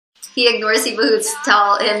he ignores people who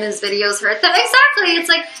tell him his videos hurt them. Exactly. It's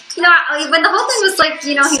like, you know, when the whole thing was like,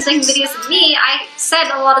 you know, he's making videos of me, I said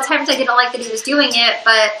a lot of times I didn't like that he was doing it,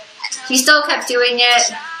 but he still kept doing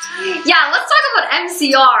it. Yeah, let's talk about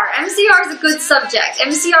MCR. MCR is a good subject.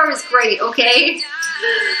 MCR is great, okay?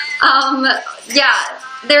 Yeah,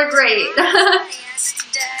 they're great.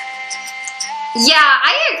 Yeah,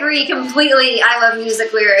 I agree completely. I love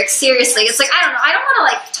music lyrics. Seriously, it's like, I don't know. I don't want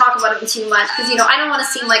to like talk about him too much because, you know, I don't want to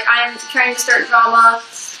seem like I'm trying to start drama.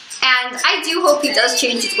 And I do hope he does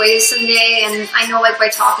change his ways someday. And I know, like, by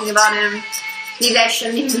talking about him, maybe I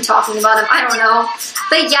shouldn't even be talking about him. I don't know.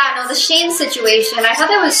 But yeah, no, the Shane situation, I thought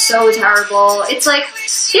that was so terrible. It's like,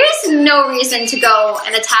 there's no reason to go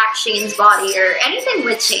and attack Shane's body or anything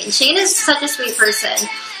with Shane. Shane is such a sweet person.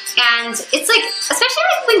 And it's like, especially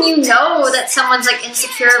like when you know that someone's like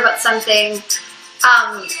insecure about something,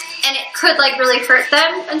 and it could like really hurt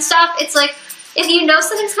them and stuff, it's like, if you know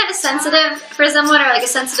something's kind of sensitive for someone or like a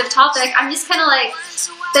sensitive topic, I'm just kind of like,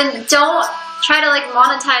 then don't try to like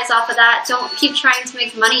monetize off of that. Don't keep trying to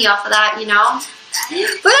make money off of that, you know?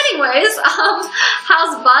 But anyways,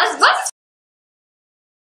 how's Buzz? Buzz is